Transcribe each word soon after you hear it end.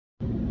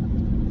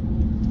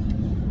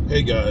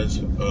Hey guys,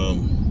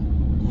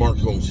 Mark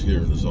Holmes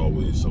here, and as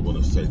always, I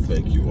want to say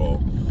thank you all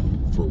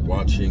for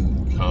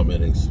watching,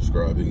 commenting,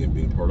 subscribing, and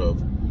being part of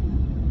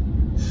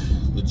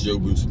the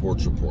Jobu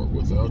Sports Report.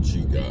 Without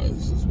you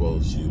guys, as well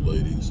as you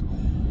ladies,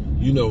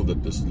 you know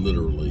that this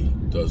literally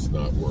does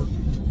not work.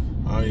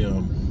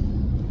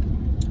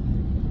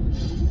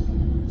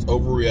 It's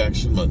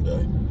Overreaction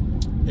Monday,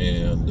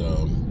 and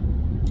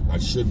I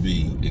should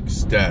be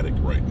ecstatic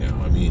right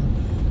now. I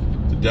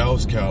mean, the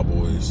Dallas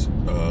Cowboys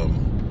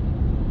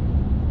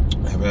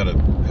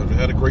have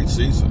had a great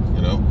season.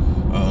 You know,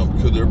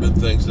 could there have been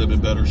things that have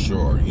been better?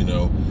 Sure. You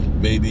know,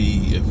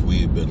 maybe if we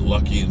had been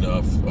lucky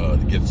enough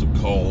to get some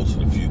calls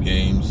in a few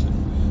games,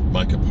 and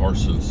Micah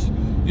Parsons,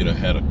 you know,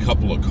 had a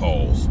couple of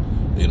calls,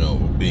 you know,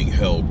 being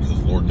held,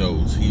 because Lord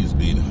knows he's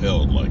being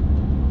held like,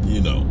 you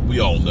know, we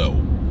all know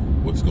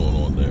what's going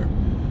on there.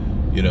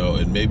 You know,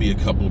 and maybe a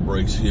couple of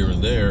breaks here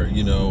and there,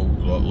 you know,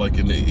 like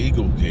in the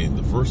Eagle game,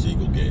 the first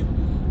Eagle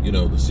game, you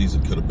know, the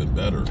season could have been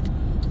better.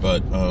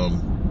 But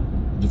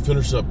to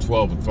finish up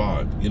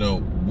 12-5, you know,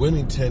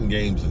 winning 10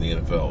 games in the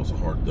NFL is a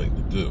hard thing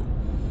to do.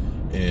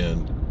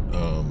 And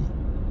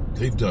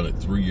they've done it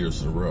 3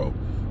 years in a row.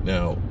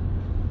 Now,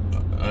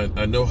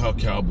 I know how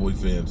Cowboy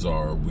fans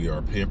are. We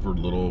are pampered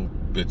little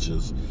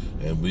bitches,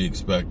 and we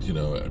expect, you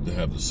know, to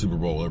have the Super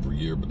Bowl every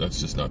year, but that's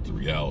just not the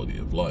reality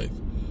of life.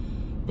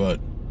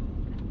 But,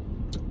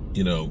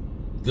 you know,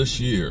 this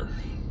year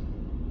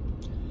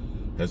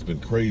has been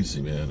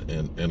crazy,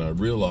 man, and I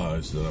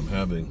realize that I'm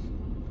having...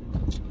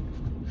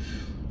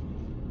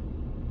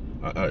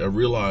 I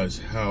realize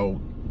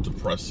how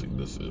depressing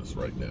this is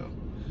right now.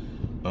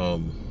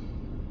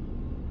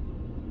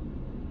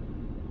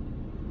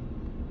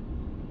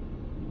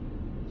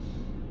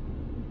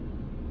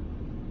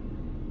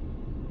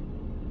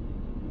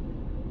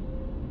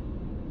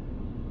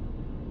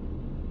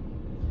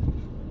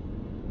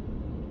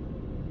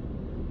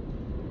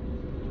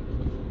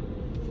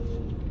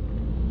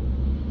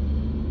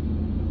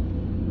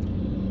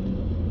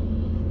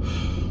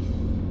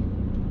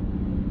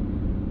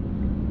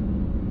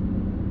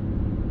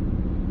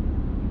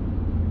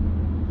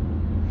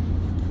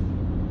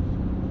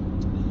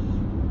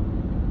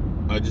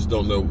 I just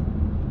don't know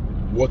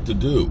what to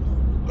do.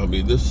 I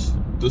mean, this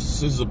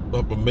is a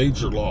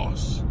major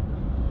loss.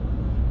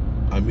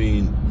 I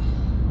mean,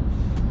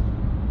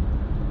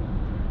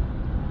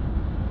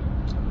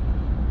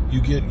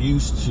 you get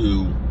used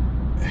to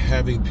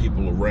having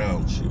people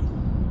around you.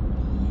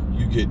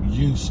 You get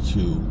used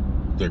to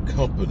their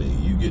company.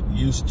 You get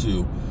used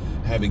to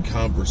having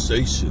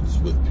conversations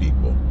with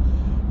people.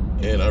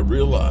 And I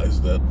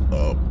realized that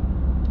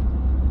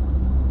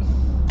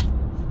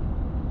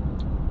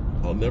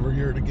I'll never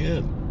hear it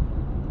again.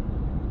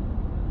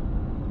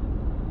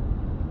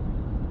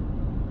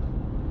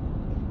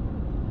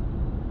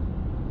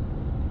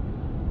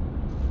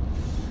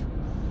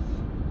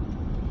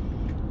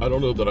 I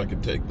don't know that I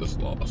can take this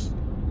loss,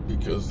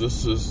 because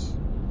this is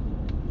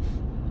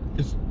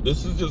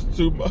just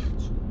too much.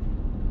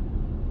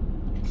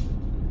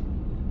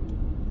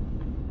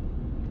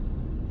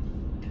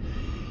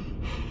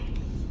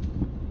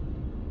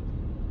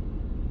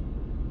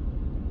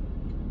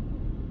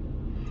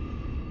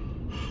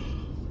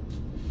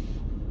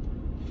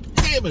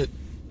 Damn it.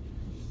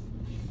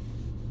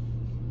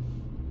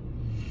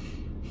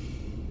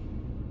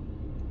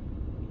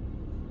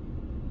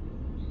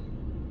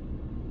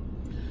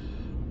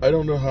 I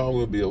don't know how I'm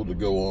going to be able to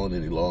go on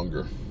any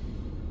longer.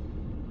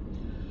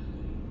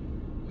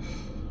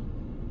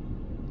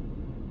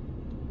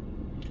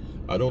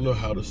 I don't know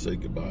how to say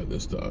goodbye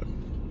this time,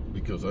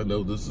 because I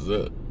know this is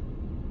it.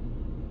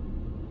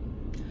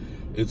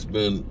 It's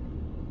been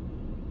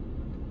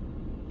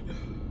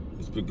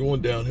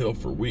going downhill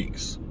for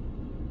weeks.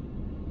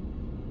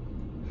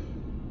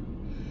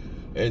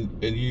 And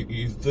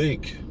you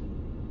think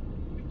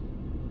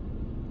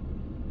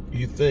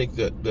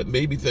that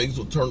maybe things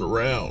will turn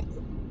around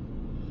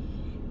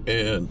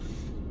and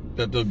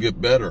that they'll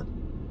get better.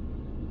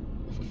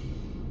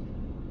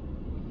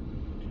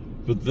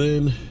 But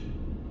then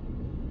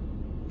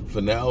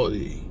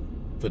finality,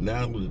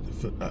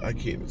 I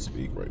can't even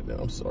speak right now.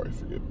 I'm sorry,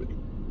 forgive me.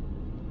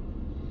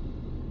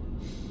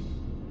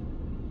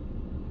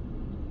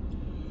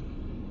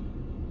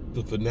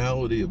 The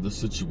finality of the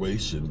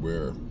situation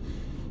where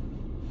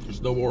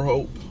there's no more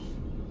hope.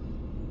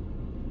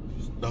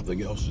 There's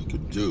nothing else you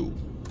can do.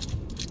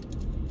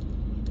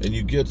 And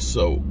you get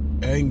so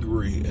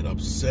angry and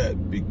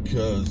upset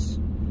because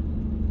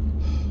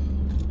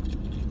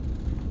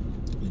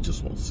you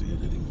just won't see it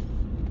anymore.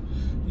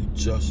 You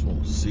just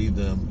won't see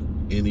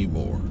them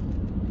anymore.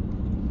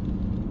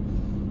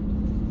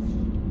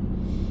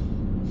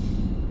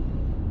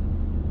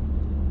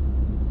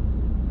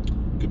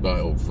 Goodbye,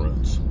 old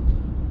friends.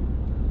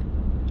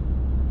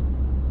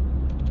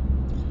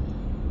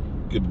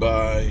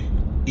 Goodbye,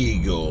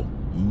 eagle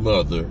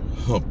mother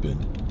humping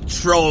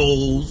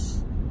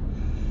trolls.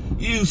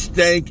 You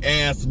stank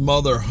ass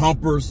mother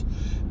humpers.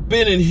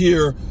 Been in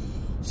here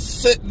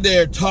sitting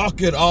there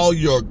talking all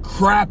your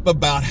crap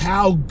about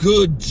how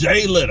good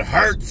Jalen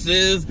Hurts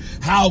is,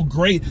 how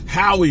great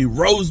Howie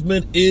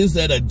Roseman is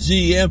at a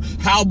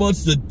GM, how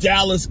much the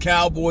Dallas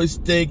Cowboys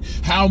stink,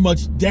 how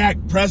much Dak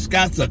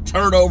Prescott's a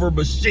turnover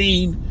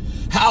machine,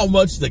 how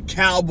much the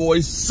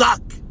Cowboys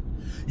suck.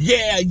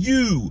 Yeah,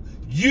 you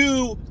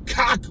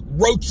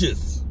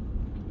cockroaches.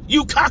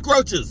 You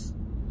cockroaches.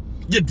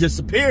 You're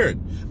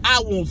disappearing.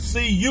 I won't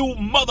see you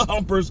mother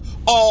humpers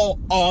all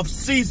off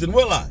season,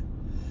 will I?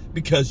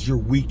 Because you're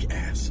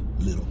weak-ass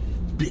little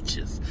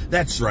bitches.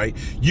 That's right.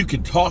 You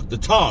can talk the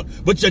talk,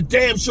 but you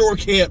damn sure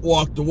can't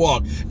walk the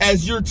walk,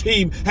 as your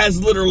team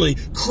has literally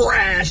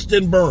crashed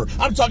and burned.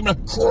 I'm talking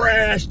about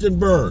crashed and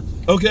burned,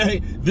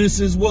 okay? This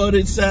is what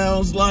it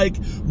sounds like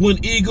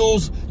when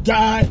Eagles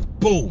die.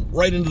 Boom,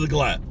 right into the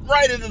glass.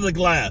 Right into the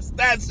glass.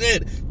 That's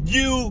it.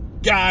 You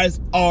guys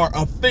are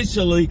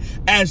officially,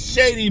 as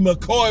Shady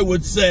McCoy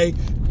would say,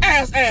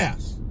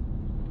 ass.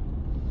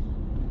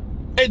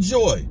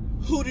 Enjoy.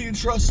 Who do you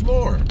trust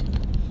more?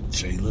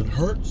 Jalen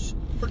Hurts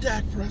or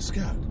Dak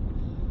Prescott?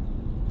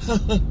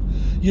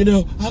 You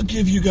know, I'll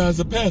give you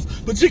guys a pass,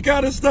 but you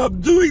gotta stop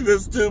doing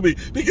this to me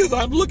because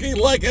I'm looking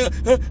like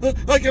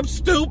I'm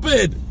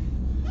stupid.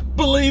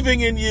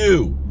 Believing in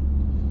you.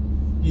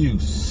 You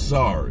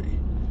sorry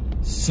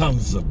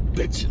sons of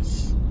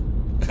bitches.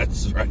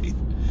 That's right.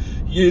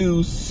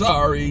 You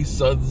sorry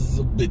sons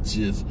of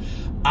bitches.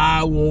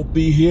 I won't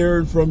be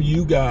hearing from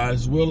you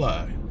guys, will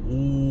I?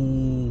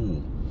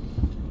 Ooh.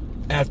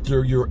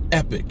 After your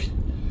epic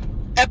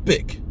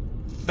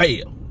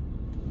fail.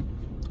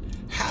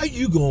 How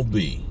you gonna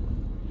be?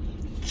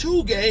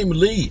 2-game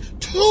lead.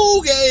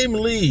 2-game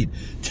lead.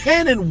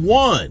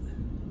 10-1.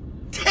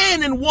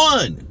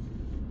 10-1.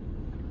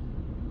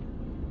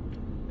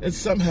 And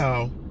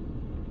somehow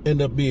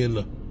end up being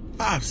the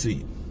 5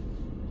 seed.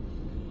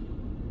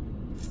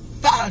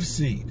 5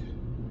 seed.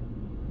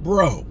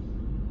 Bro.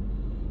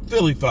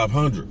 Philly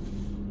 500.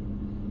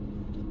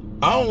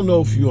 I don't know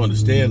if you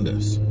understand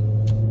this.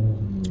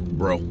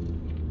 Bro,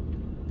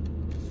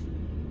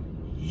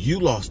 you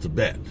lost a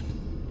bet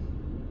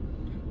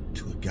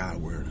to a guy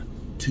wearing a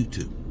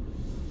tutu.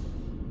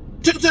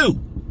 Tutu!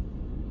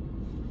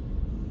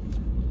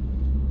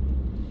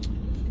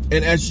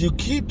 And as you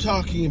keep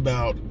talking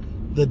about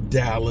the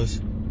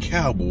Dallas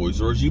Cowboys,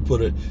 or as you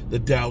put it, the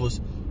Dallas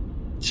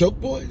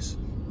Choke Boys,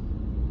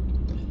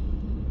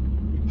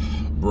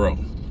 bro,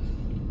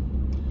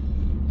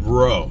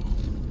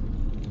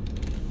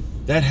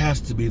 that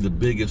has to be the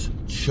biggest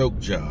choke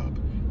job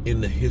in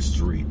the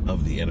history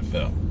of the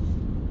NFL.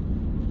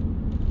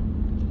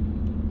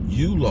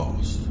 You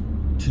lost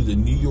to the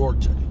New York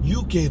Giants.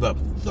 You gave up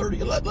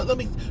 30. Let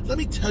me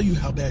tell you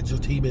how bad your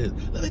team is.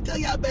 Let me tell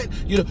you how bad.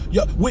 You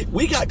know,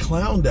 we got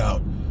clowned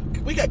out.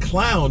 We got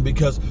clowned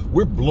because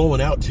we're blowing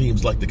out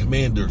teams like the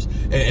Commanders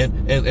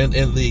and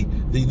the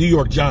New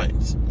York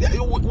Giants.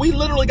 We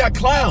literally got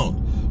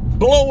clowned,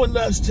 blowing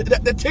us.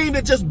 The team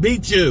that just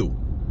beat you.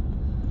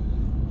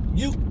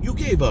 You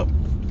gave up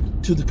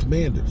to the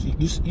Commanders.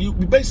 You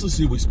basically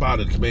see we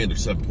spotted the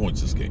Commanders 7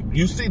 points this game.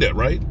 You see that,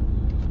 right?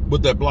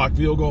 With that blocked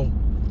field goal.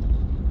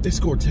 They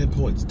scored 10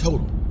 points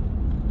total.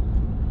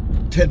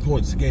 10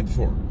 points the game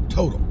before.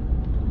 Total.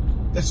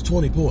 That's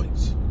 20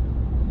 points.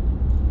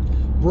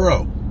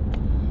 Bro,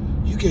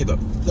 you gave up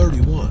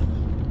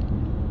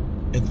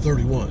 31 and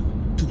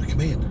 31 to the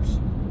Commanders.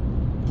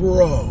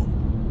 Bro.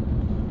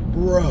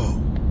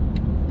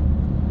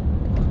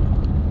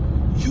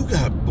 You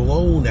got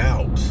blown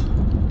out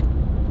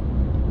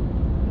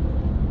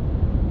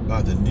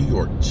by the New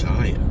York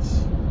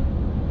Giants.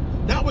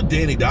 Not with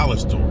Danny Dollar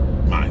Store,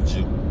 mind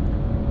you.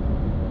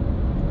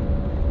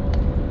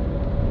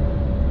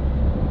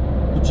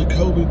 With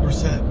Jacoby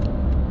Brissett.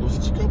 Was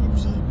it Jacoby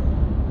Brissett?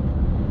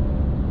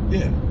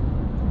 Yeah.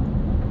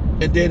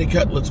 And Danny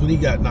Cutlets when he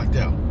got knocked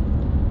out.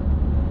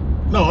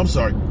 No, I'm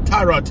sorry.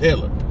 Tyrod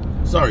Taylor.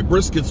 Sorry,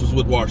 Briskets was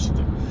with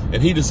Washington.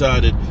 And he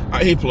decided,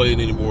 I ain't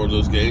playing any more of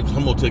those games.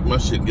 I'm going to take my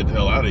shit and get the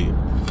hell out of here.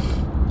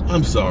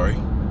 I'm sorry.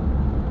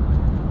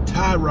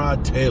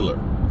 Tyrod Taylor.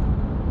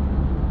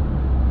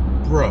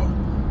 Bro.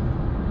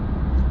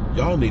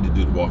 Y'all need to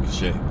do the walk of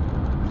shame.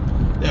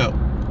 Now,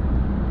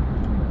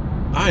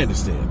 I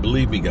understand.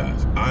 Believe me,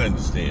 guys. I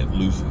understand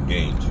losing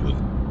games when,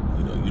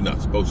 you're not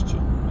supposed to.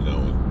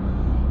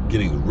 And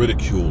getting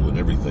ridicule and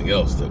everything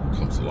else that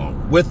comes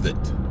along with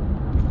it.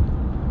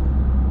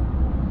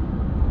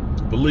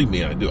 Believe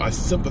me, I do. I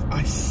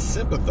sympathize.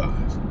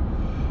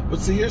 But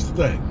see, here's the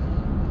thing.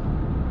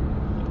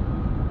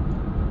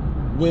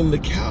 When the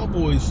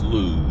Cowboys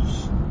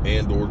lose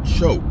and or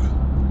choke,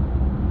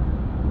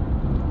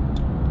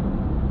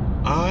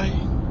 I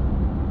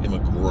am a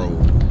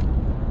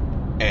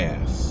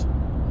grown-ass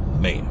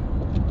man.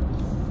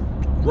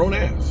 Grown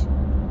ass.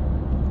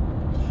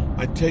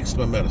 I takes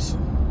my medicine.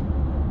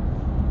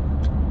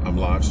 I'm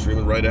live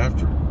streaming right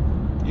after.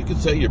 You can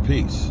say your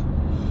piece.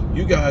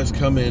 You guys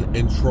come in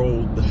and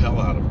troll the hell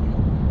out of me.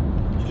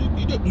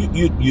 You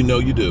know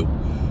you do.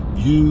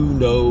 You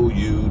know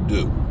you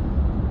do.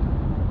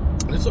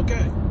 And it's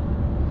okay.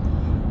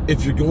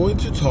 If you're going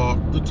to talk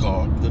the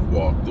talk, then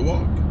walk the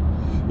walk.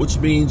 Which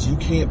means you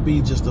can't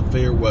be just a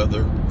fair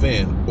weather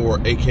fan, or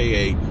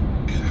AKA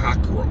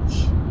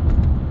cockroach.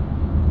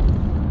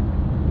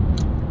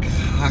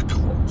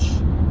 Cockroach.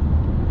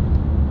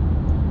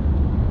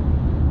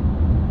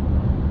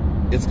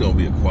 It's going to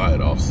be a quiet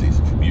off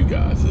season from you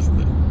guys,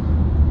 isn't it?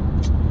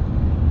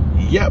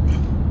 Yep.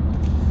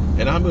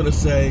 And I'm going to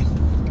say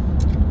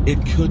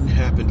it couldn't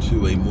happen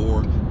to a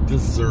more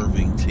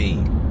deserving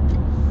team.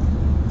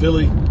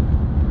 Philly,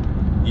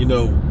 you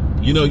know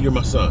you're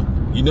my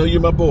son. You know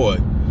you're my boy.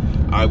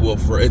 I will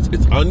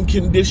it's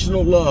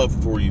unconditional love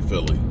for you,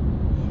 Philly.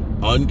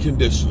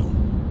 Unconditional.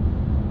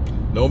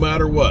 No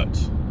matter what,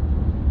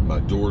 my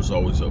door's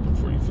always open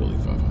for you, Philly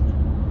 500.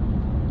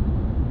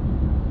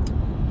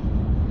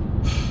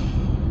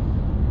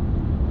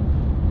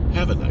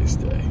 Have a nice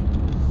day.